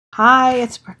Hi,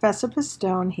 it's Professor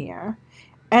Pistone here,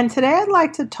 and today I'd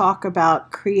like to talk about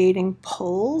creating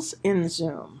polls in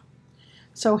Zoom.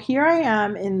 So here I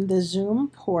am in the Zoom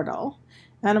portal,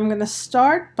 and I'm going to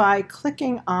start by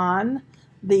clicking on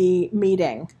the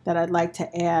meeting that I'd like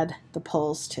to add the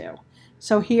polls to.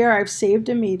 So here I've saved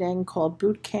a meeting called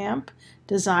Bootcamp,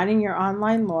 Designing Your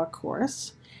Online Law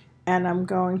Course, and I'm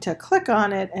going to click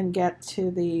on it and get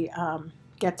to the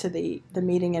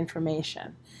meeting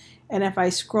information. And if I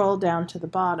scroll down to the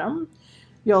bottom,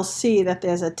 you'll see that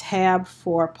there's a tab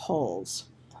for polls.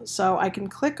 So I can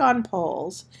click on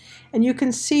polls, and you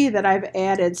can see that I've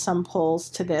added some polls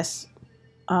to this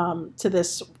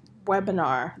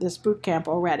webinar, this bootcamp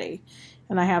already.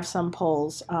 And I have some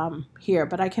polls here,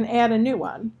 but I can add a new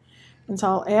one. And so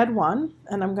I'll add one,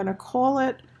 and I'm going to call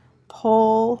it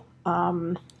poll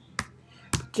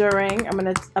the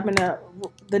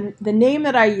name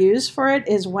that I use for it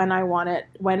is when I want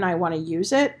to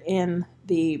use it in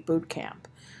the boot camp.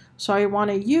 So I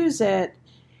want to use it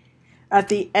at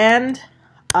the end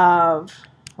of,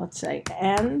 let's say,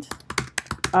 end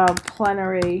of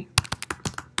plenary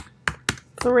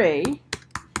 3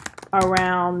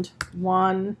 around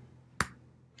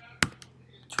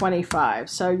 1:25.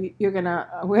 So we're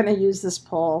gonna use this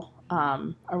poll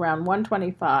around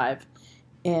 1:25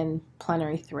 in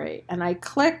plenary 3, and I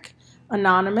click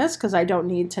anonymous because I don't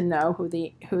need to know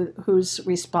who's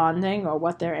responding or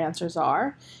what their answers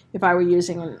are. If I were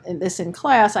using this in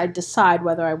class, I'd decide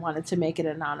whether I wanted to make it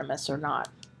anonymous or not.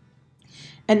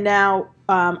 And now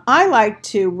I like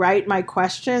to write my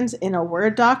questions in a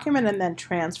Word document and then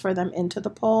transfer them into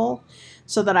the poll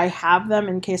so that I have them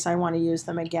in case I want to use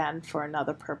them again for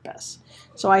another purpose.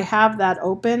 So I have that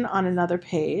open on another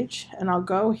page, and I'll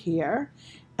go here.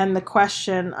 And the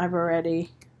question I've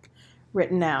already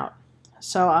written out.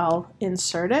 So I'll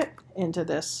insert it into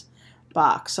this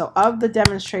box. So of the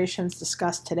demonstrations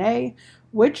discussed today,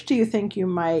 which do you think you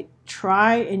might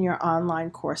try in your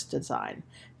online course design?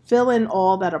 Fill in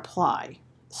all that apply.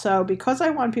 So because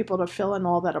I want people to fill in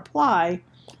all that apply,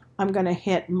 I'm going to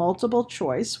hit multiple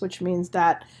choice, which means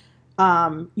that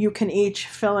you can each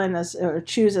fill in or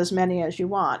choose as many as you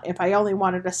want. If I only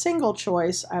wanted a single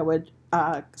choice, I would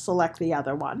select the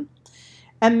other one.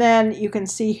 And then you can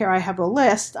see here I have a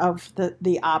list of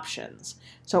the options.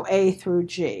 So A through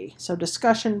G. So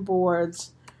discussion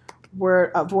boards,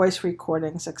 voice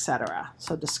recordings, etc.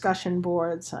 So discussion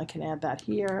boards, I can add that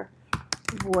here.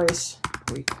 Voice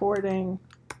recording.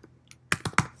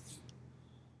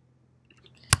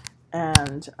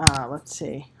 And let's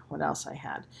see what else I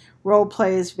had. Role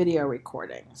plays, video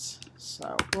recordings.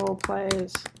 So role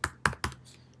plays.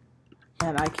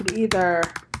 And I could either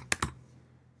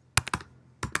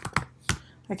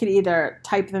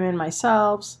type them in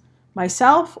myself,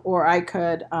 or I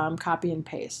could copy and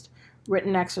paste.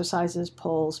 Written exercises,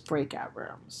 polls, breakout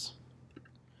rooms.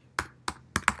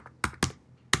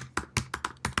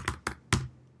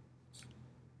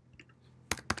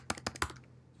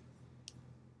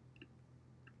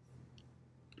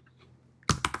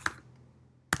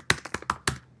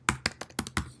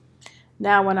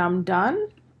 Now when I'm done,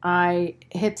 I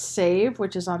hit save,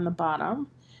 which is on the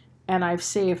bottom, and I've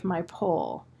saved my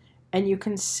poll. And you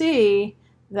can see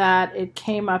that it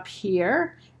came up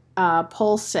here,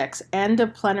 poll 6, end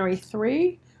of plenary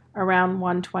 3, around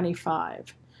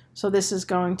 1:25. So this is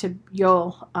going to,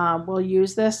 we'll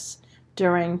use this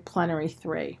during plenary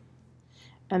 3.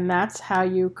 And that's how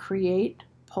you create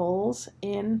polls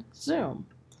in Zoom.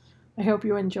 I hope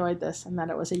you enjoyed this and that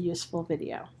it was a useful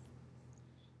video.